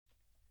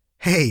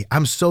Hey,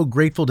 I'm so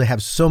grateful to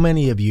have so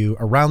many of you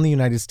around the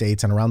United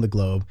States and around the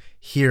globe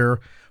here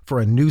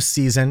for a new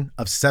season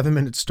of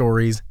 7-Minute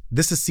Stories.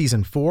 This is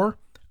season 4.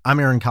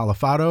 I'm Aaron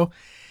Califato.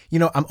 You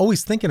know, I'm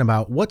always thinking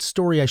about what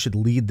story I should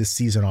lead this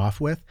season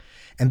off with,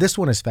 and this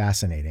one is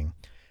fascinating.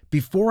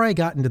 Before I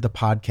got into the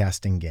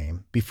podcasting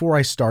game, before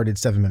I started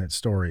 7-Minute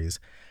Stories,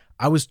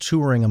 I was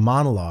touring a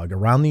monologue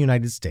around the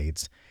United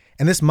States,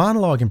 and this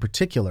monologue in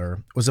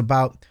particular was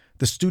about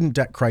the student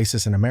debt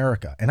crisis in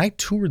America. And I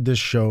toured this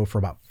show for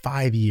about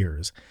 5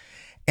 years,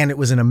 and it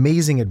was an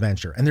amazing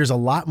adventure. And there's a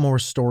lot more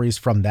stories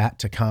from that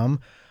to come.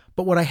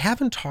 But what I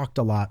haven't talked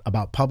a lot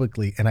about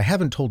publicly, and I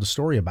haven't told a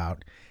story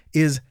about,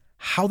 is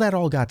how that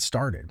all got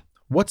started.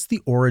 What's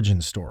the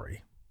origin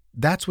story?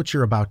 That's what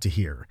you're about to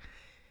hear.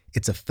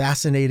 It's a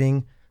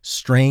fascinating,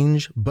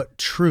 strange, but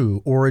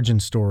true origin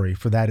story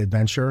for that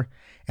adventure,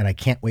 and I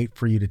can't wait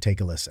for you to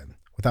take a listen.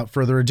 Without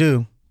further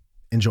ado,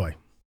 enjoy.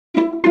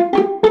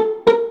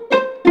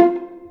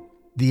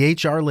 The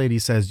HR lady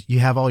says, "You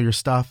have all your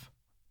stuff?"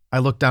 I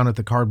looked down at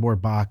the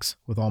cardboard box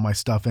with all my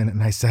stuff in it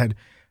and I said,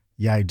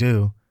 "Yeah, I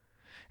do."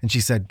 And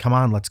she said, "Come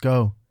on, let's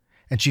go."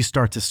 And she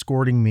starts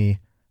escorting me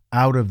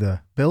out of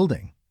the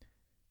building.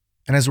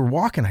 And as we're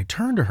walking, I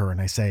turn to her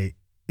and I say,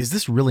 "Is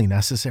this really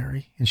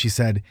necessary?" And she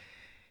said,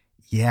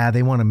 "Yeah,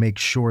 they want to make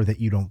sure that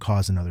you don't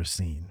cause another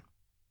scene."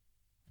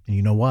 And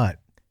you know what?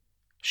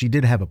 She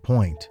did have a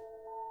point,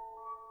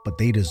 but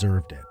they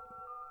deserved it.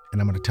 And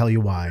I'm going to tell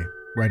you why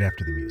right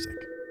after the music.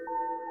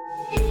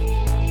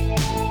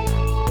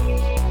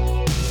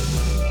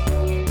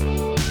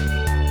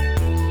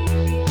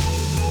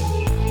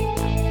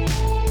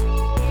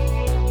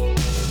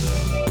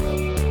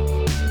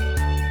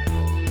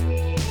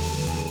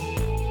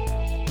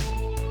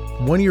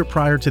 One year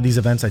prior to these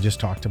events I just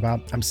talked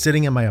about, I'm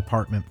sitting in my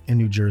apartment in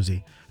New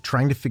Jersey,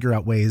 trying to figure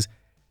out ways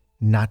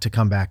not to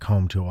come back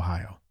home to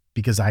Ohio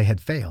because I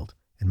had failed.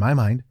 In my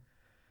mind,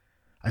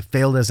 I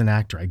failed as an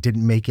actor. I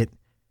didn't make it.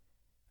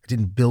 I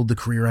didn't build the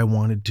career I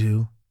wanted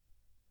to.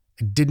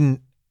 I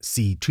didn't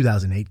see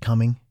 2008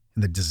 coming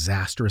and the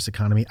disastrous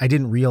economy. I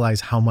didn't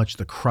realize how much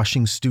the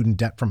crushing student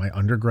debt from my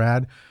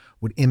undergrad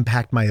would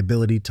impact my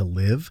ability to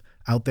live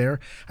out there.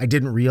 I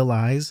didn't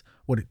realize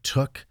what it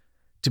took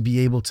to be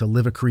able to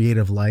live a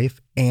creative life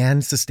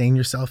and sustain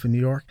yourself in New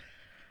York.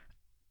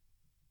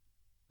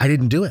 I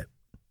didn't do it.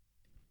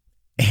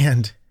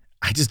 And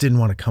I just didn't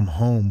want to come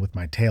home with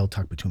my tail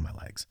tucked between my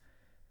legs.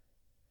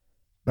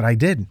 But I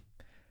did.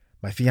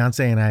 My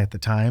fiance and I at the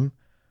time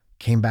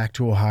came back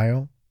to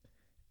Ohio.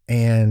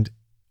 And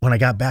when I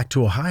got back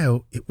to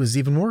Ohio, it was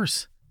even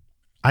worse.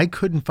 I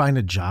couldn't find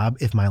a job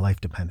if my life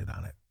depended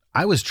on it.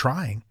 I was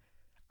trying.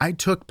 I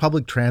took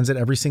public transit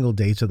every single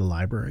day to the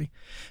library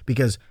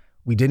because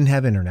we didn't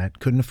have internet,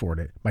 couldn't afford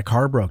it. My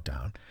car broke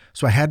down.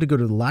 So I had to go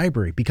to the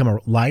library, become a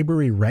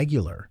library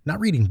regular, not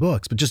reading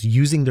books, but just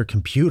using their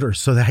computer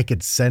so that I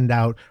could send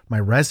out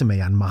my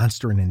resume on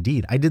Monster and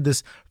Indeed. I did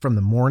this from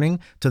the morning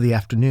to the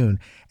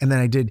afternoon. And then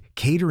I did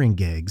catering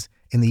gigs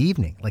in the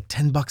evening, like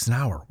 $10 an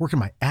hour, working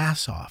my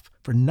ass off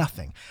for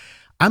nothing.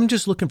 I'm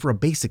just looking for a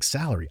basic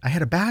salary. I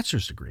had a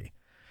bachelor's degree.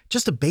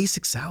 Just a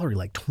basic salary,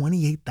 like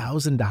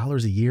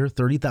 $28,000 a year,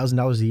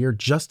 $30,000 a year,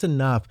 just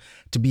enough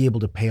to be able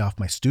to pay off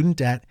my student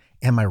debt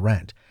and my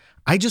rent.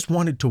 I just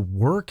wanted to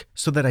work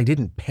so that I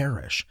didn't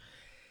perish.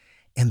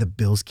 And the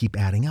bills keep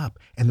adding up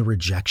and the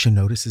rejection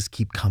notices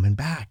keep coming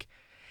back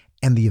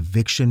and the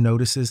eviction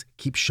notices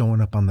keep showing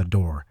up on the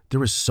door. There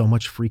was so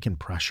much freaking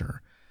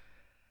pressure.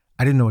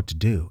 I didn't know what to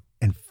do.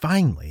 And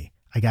finally,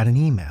 I got an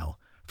email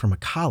from a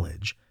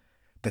college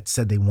that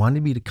said they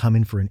wanted me to come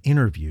in for an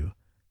interview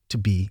to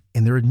be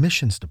in their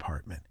admissions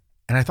department.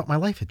 And I thought my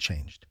life had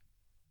changed.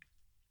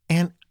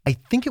 And I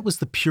think it was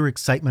the pure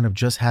excitement of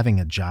just having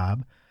a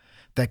job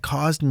that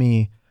caused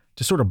me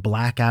to sort of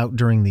black out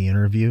during the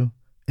interview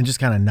and just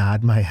kind of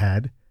nod my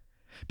head.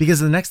 Because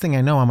the next thing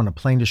I know, I'm on a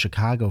plane to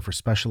Chicago for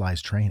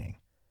specialized training.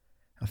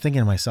 I'm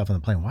thinking to myself on the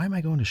plane, why am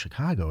I going to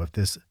Chicago if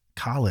this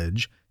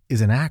college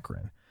is in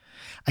Akron?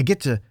 I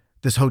get to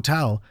this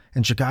hotel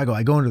in Chicago.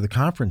 I go into the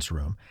conference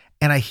room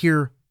and I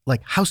hear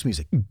like house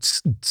music.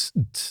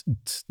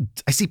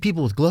 I see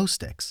people with glow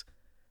sticks.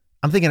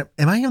 I'm thinking,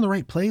 am I in the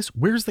right place?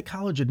 Where's the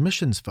college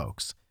admissions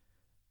folks?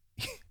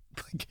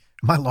 Like,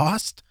 am I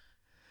lost?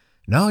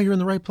 No, you're in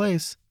the right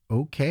place.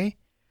 Okay.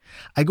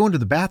 I go into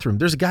the bathroom.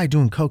 There's a guy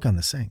doing coke on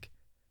the sink.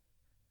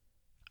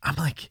 I'm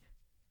like,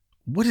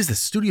 what is this,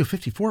 Studio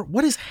 54?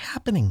 What is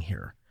happening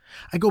here?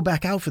 I go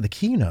back out for the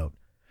keynote.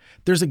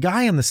 There's a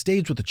guy on the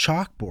stage with a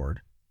chalkboard.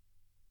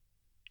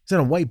 He's in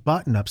a white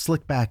button-up,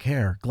 slick back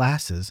hair,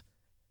 glasses.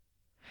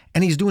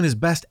 And he's doing his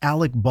best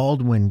Alec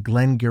Baldwin,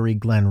 Glengarry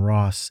Glen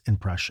Ross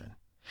impression.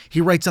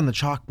 He writes on the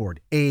chalkboard,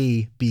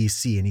 A, B,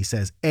 C, and he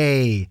says,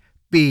 A,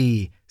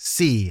 B,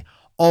 C,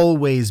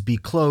 always be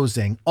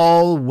closing,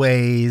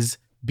 always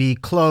be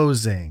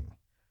closing.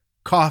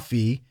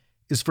 Coffee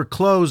is for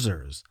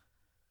closers.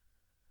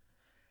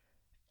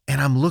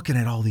 And I'm looking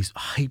at all these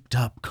hyped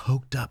up,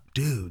 coked up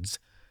dudes.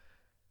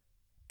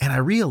 And I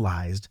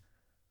realized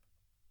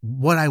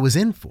what I was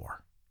in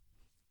for.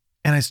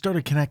 And I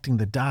started connecting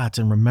the dots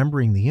and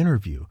remembering the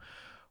interview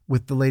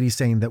with the lady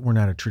saying that we're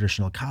not a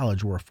traditional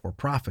college, we're a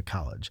for-profit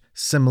college,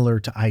 similar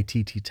to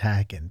ITT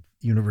Tech and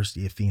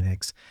University of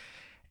Phoenix,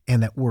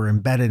 and that we're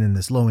embedded in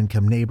this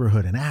low-income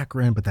neighborhood in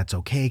Akron, but that's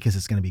okay because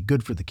it's going to be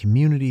good for the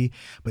community,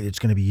 but it's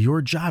going to be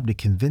your job to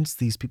convince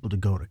these people to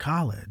go to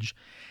college.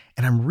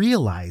 And I'm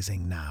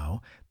realizing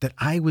now that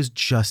I was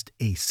just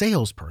a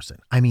salesperson.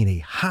 I mean, a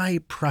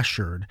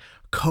high-pressured,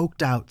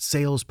 coked-out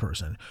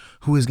salesperson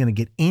who is going to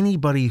get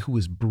anybody who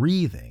is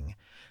breathing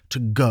to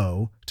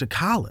go to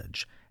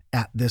college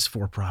at this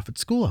for-profit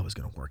school I was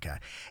going to work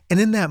at. And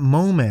in that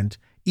moment,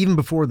 even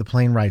before the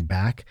plane ride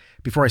back,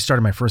 before I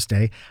started my first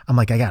day, I'm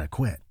like, I got to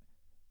quit.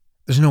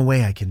 There's no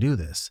way I can do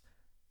this.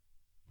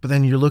 But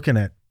then you're looking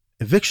at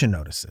eviction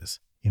notices,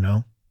 you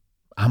know?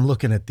 I'm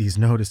looking at these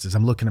notices.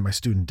 I'm looking at my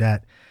student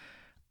debt.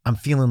 I'm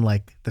feeling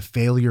like the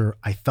failure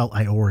I felt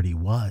I already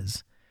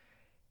was.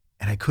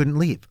 And I couldn't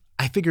leave.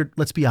 I figured,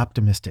 let's be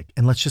optimistic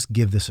and let's just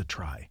give this a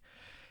try.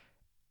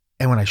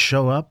 And when I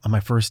show up on my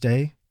first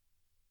day,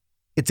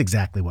 it's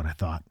exactly what I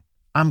thought.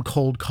 I'm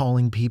cold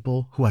calling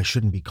people who I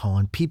shouldn't be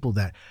calling, people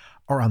that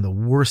are on the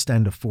worst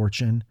end of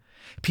fortune,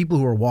 people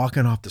who are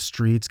walking off the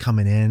streets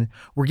coming in.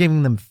 We're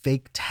giving them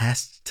fake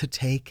tests to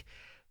take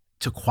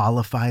to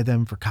qualify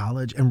them for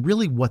college. And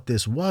really what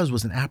this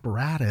was an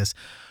apparatus,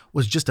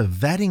 was just a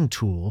vetting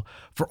tool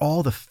for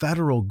all the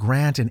federal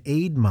grant and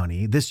aid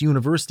money this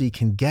university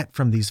can get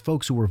from these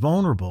folks who are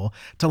vulnerable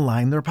to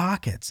line their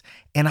pockets.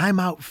 And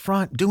I'm out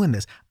front doing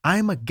this.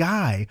 I'm a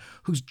guy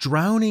who's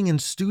drowning in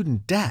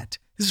student debt.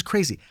 This is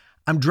crazy.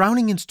 I'm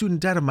drowning in student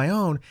debt of my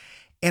own,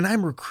 and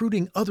I'm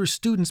recruiting other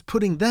students,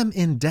 putting them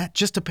in debt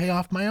just to pay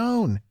off my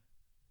own.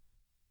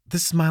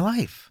 This is my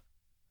life.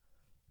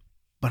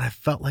 But I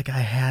felt like I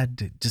had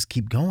to just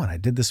keep going. I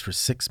did this for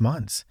 6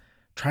 months,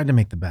 tried to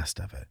make the best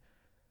of it.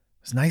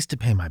 It's nice to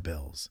pay my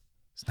bills.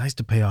 It's nice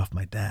to pay off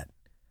my debt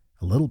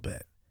a little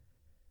bit.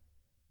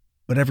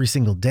 But every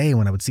single day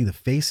when I would see the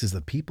faces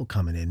of people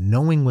coming in,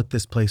 knowing what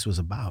this place was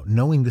about,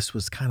 knowing this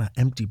was kind of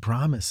empty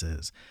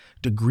promises,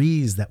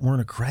 degrees that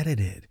weren't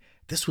accredited,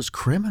 this was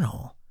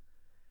criminal.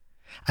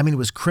 I mean, it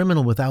was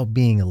criminal without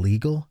being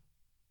illegal.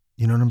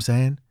 You know what I'm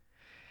saying?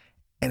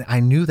 And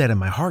I knew that in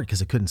my heart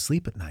because I couldn't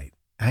sleep at night.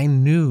 I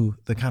knew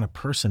the kind of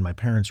person my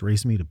parents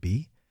raised me to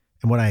be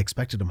and what I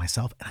expected of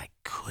myself, and I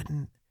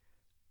couldn't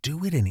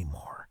do it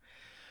anymore.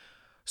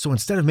 So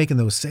instead of making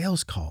those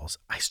sales calls,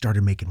 I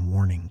started making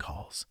warning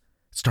calls.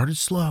 It started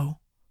slow,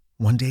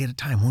 one day at a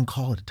time, one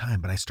call at a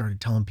time, but I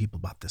started telling people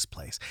about this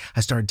place.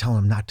 I started telling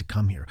them not to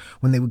come here.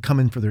 When they would come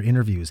in for their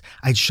interviews,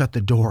 I'd shut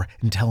the door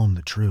and tell them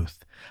the truth.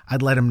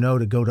 I'd let them know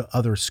to go to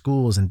other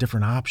schools and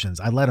different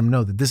options. I'd let them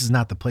know that this is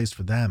not the place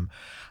for them.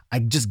 I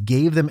just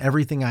gave them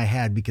everything I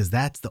had because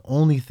that's the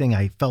only thing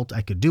I felt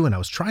I could do. And I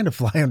was trying to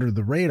fly under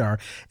the radar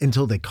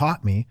until they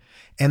caught me,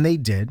 and they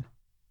did.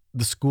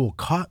 The school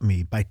caught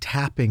me by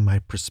tapping my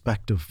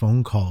prospective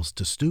phone calls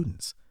to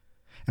students.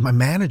 And my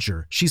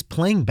manager, she's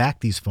playing back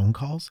these phone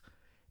calls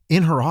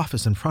in her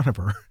office in front of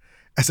her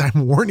as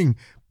I'm warning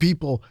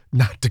people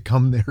not to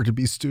come there to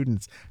be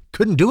students.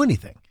 Couldn't do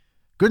anything.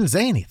 Couldn't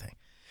say anything.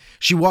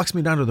 She walks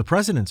me down to the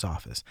president's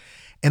office,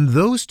 and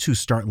those two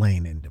start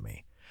laying into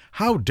me.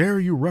 How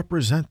dare you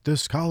represent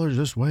this college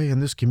this way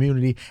in this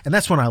community? And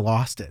that's when I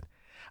lost it.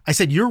 I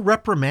said, you're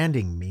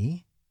reprimanding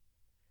me?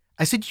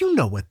 I said, you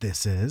know what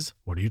this is.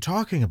 What are you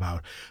talking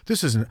about?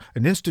 This is an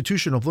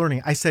institution of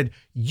learning. I said,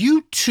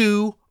 you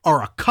two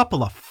are a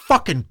couple of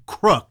fucking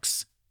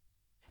crooks.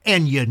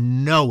 And you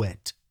know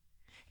it.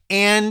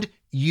 And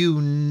you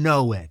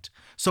know it.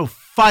 So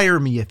fire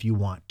me if you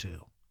want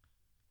to.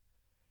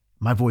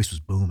 My voice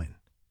was booming.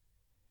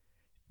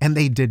 And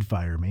they did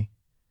fire me.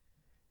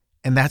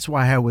 And that's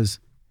why I was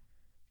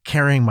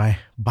carrying my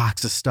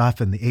box of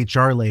stuff, and the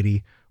HR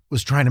lady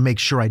was trying to make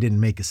sure I didn't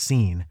make a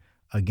scene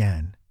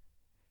again.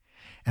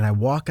 And I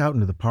walk out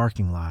into the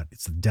parking lot.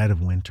 It's the dead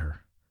of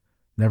winter.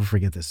 Never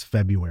forget this,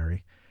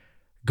 February.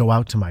 Go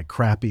out to my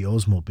crappy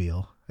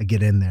Oldsmobile. I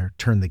get in there,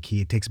 turn the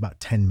key. It takes about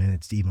 10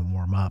 minutes to even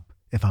warm up,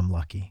 if I'm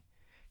lucky.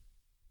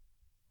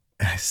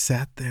 And I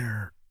sat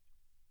there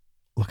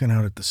looking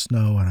out at the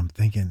snow, and I'm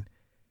thinking,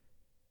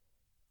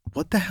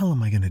 what the hell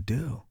am I going to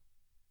do?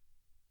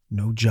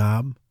 No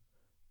job,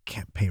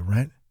 can't pay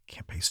rent,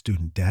 can't pay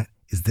student debt.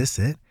 Is this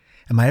it?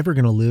 Am I ever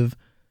going to live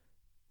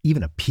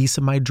even a piece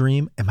of my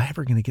dream? Am I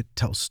ever going to get to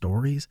tell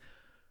stories?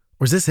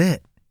 Or is this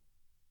it?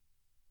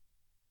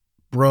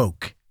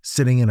 Broke,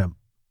 sitting in a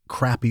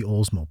crappy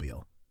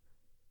Oldsmobile.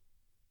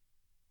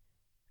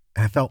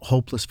 And I felt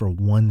hopeless for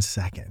 1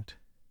 second.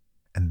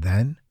 And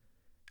then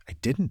I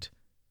didn't,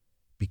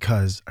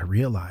 because I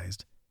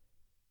realized,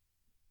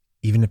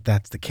 even if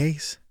that's the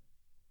case,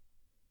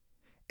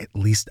 at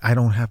least I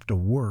don't have to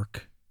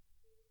work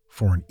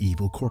for an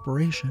evil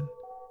corporation.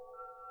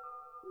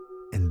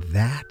 And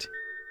that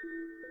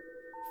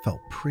felt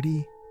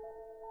pretty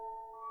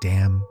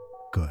damn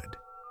good.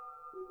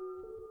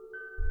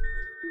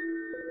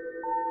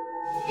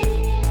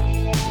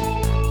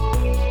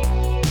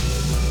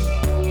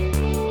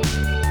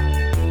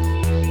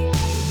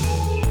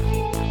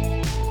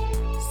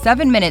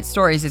 7-Minute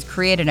Stories is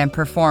created and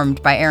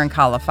performed by Aaron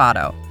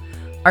Califato.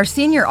 Our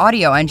senior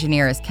audio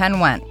engineer is Ken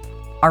Wendt.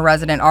 Our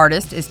resident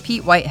artist is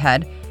Pete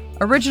Whitehead.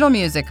 Original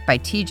music by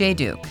TJ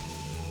Duke.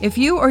 If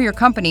you or your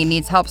company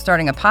needs help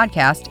starting a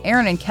podcast,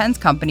 Aaron and Ken's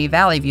company,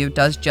 Valley View,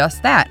 does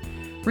just that.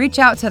 Reach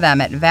out to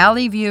them at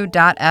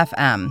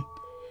valleyview.fm.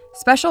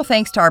 Special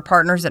thanks to our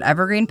partners at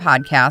Evergreen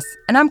Podcasts,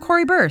 and I'm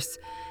Corey Burse.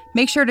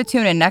 Make sure to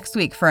tune in next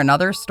week for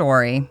another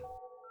story.